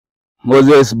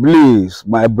Moises Bliss,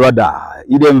 my brother,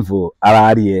 Ibom for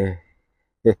Ararie.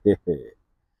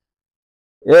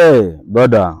 Hey,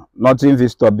 brother, nothing will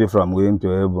stop me from going to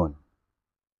heaven.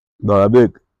 But I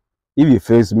beg, if you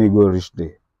face me, go reach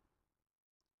there.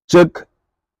 Check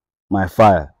my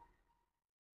file.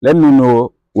 Let me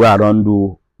know where I don't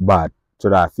do bad so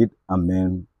that I fit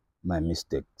amend my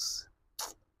mistakes.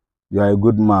 You are a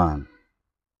good man.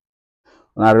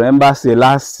 And I remember say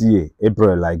last year,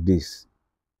 April like this,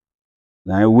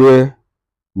 now where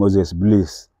Moises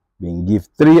Bliss been give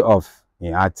 3 of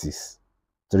an artist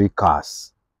 3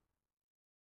 cars.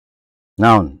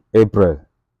 Now April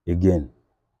again,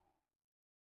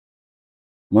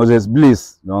 Moises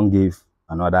Bliss don't give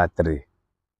another 3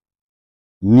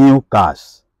 new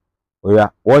cars. Oh yeah,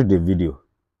 watch the video.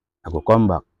 I will come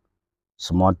back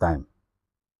small time.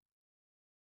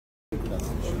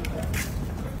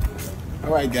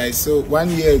 Alright guys, so 1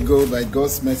 year ago, by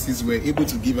God's mercies, we're able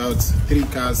to give out 3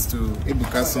 cars to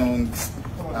Ebuka Songs,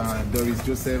 Doris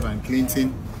Joseph and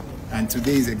Clinton. And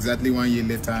today is exactly 1 year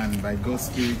later, and by God's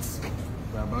spirit,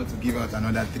 we're about to give out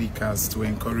another 3 cars to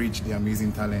encourage the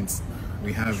amazing talents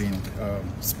we have in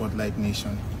Spotlight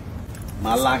Nation.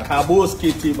 Malakabos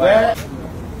Kitty.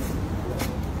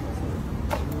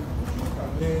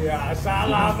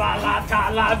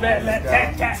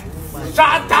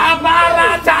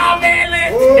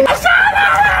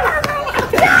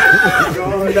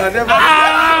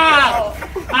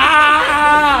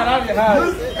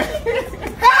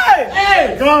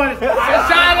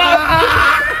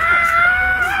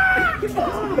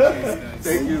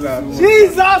 Thank you, Lord.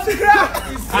 Jesus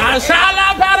Christ!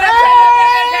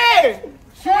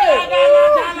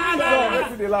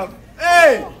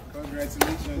 Hey!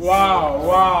 Congratulations. Wow,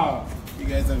 wow. You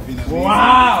guys have been amazing.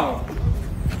 Wow!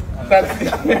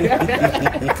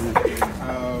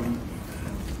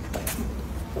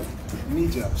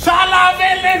 Nija.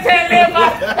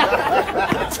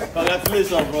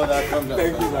 Congratulations, brother.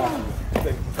 Thank you, man.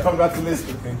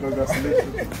 Congratulations.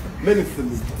 Congratulations. Minister.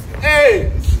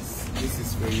 Hey! This is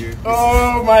for you.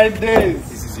 Oh my days!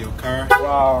 This is your car.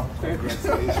 Wow!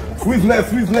 Congratulations. Who's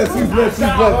left?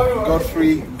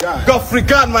 Godfrey God. Godfrey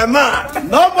God, my man!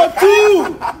 Number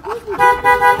 2!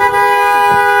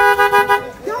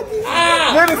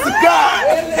 Minister God!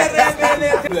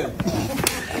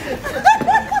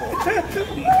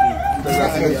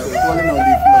 Falling on the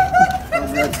floor.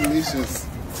 Congratulations.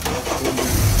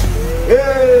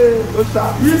 Hey! What's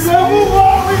up? You can move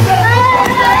on with that!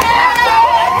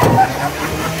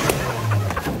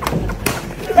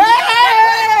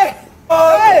 Hey!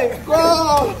 Hey!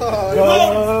 God!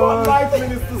 Spotlight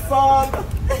Minister Son!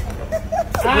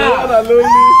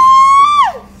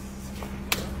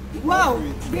 Wow!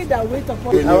 They that wait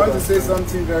upon. I want to say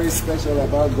something very special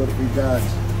about Godfrey God.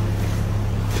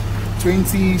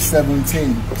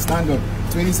 2017, stand up.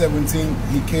 2017,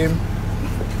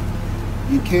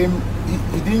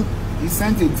 he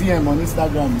sent a DM on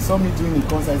Instagram. He saw me doing a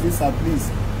concert. He said, "Sir, please,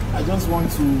 I just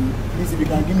want to, please, if you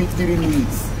can give me 3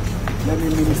 minutes, let me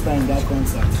minister in that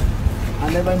concert." I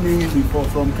never knew him before.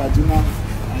 From Kaduna,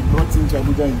 I brought him to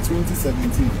Abuja in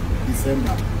 2017,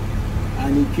 December.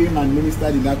 And he came and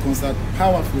ministered in that concert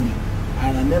powerfully.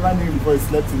 And I never knew him before. He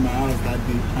slept in my house that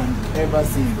day. And ever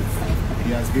since,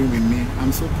 he has been with me.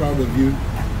 I'm so proud of you.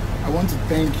 I want to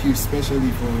thank you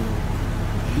especially for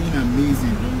being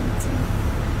amazing.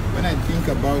 When I think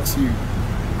about you,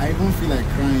 I even feel like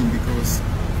crying because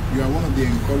you are one of the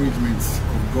encouragements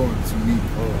of God to me.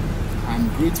 I'm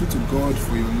grateful to God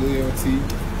for your loyalty,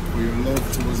 for your love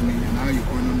towards me, and how you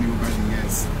honor me over the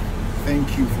years.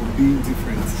 Thank you for being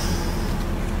different.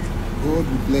 God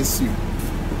will bless you.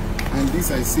 And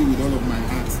this I say with all of my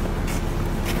heart.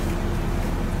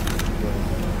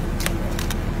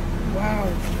 Wow!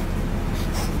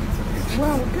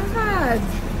 Wow, God!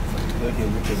 Okay,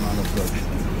 look at man of God.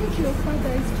 Thank you,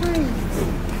 Father. It's fine.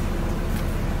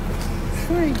 It's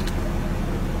fine.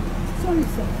 Sorry,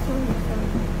 sir. Sorry.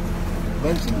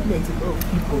 But you met a lot of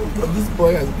people, but this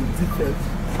boy has been different.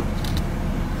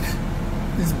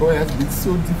 This boy has been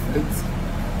so different.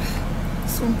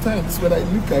 Sometimes when I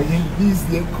look at him, this is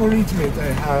the encouragement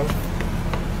I have.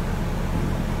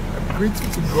 I'm grateful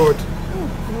to God. Oh,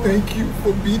 God. Thank you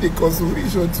for being a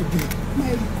consolation to me.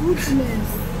 My goodness.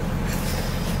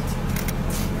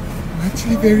 I'm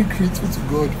actually very grateful to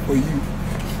God for you.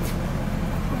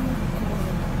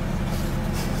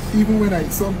 Even when I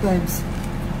sometimes,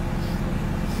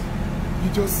 you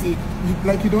just say,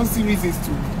 you don't see reasons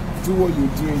to do what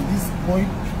you're doing. This boy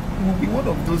will be one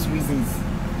of those reasons.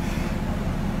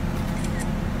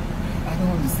 I don't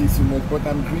want to say so much, but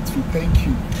I'm grateful. Thank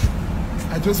you.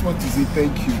 I just want to say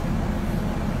thank you.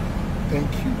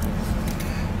 Thank you.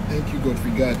 Thank you,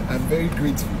 Godfrey God. I'm very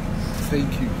grateful.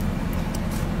 Thank you.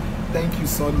 Thank you,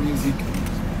 Sun Music,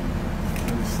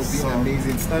 for being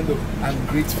amazing. Stand up. I'm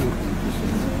grateful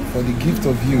for the gift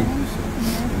of you.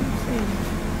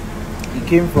 He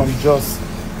came from Jos.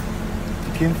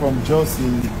 He came from Jos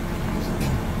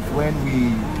when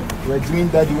we were doing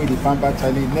Daddy Way the Pampa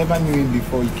Challenge. Never knew him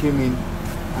before. He came in,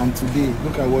 and today,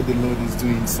 look at what the Lord is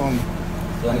doing. Son,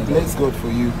 I bless God for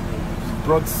you. You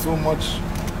brought so much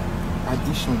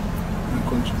addition and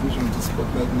contribution to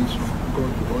Spotlight Nation.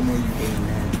 God will honor you.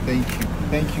 Thank you.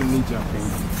 Thank you, Major.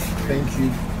 Thank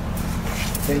you.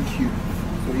 Thank you.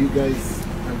 For you guys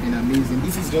have been amazing.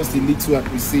 This is just a little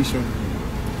appreciation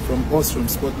from us, from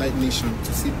Spotlight Nation,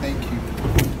 to say thank you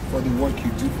for the work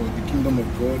you do for the kingdom of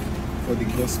God, for the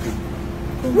gospel.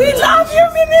 We love you,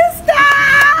 Minister!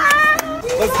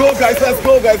 Let's go, guys. Let's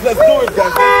go, guys. Let's do it,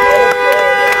 guys.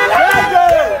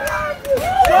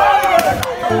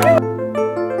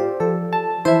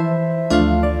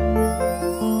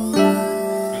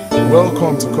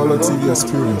 Welcome to ColourTV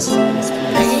Experience.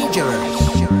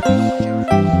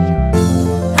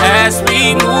 As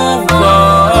we move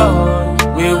on,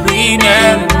 we'll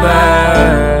remember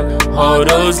all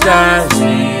those times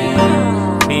we've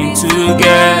been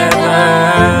together.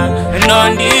 And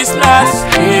on this last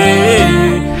day,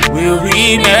 we'll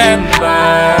remember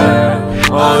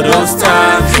all those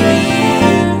times we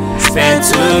spent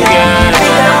together. We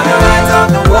are the light of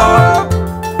the world,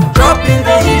 dropping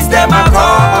the hits them I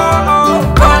call.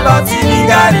 ColourTV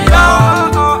got it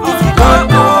all. If you don't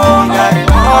know, we got it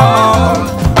all.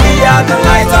 We are the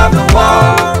light of the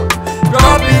world,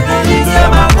 dropping the hits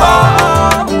them I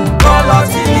call.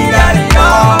 ColourTV got it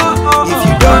all. If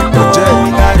you don't know, we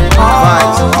got it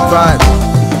all. Vibes.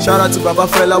 Shout out to Baba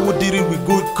Fella who did it with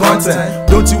good content.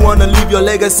 Don't you wanna leave your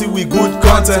legacy with good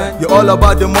content? You're all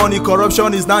about the money,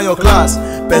 corruption is not your class.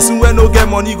 Person when no get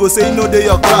money go say no they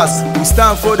your class. We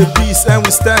stand for the peace and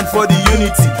we stand for the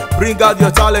unity. Bring out your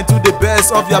talent to the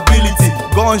best of your ability.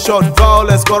 Gunshot,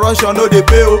 violence, corruption, no they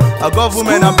pay. Our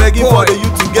government I'm begging for the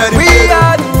youth to get it. We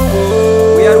are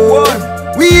the one,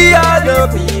 we are the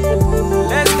people.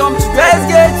 Let's come together, let's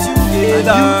get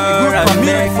together and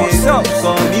make for self,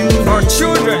 for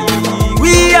children.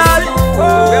 We are the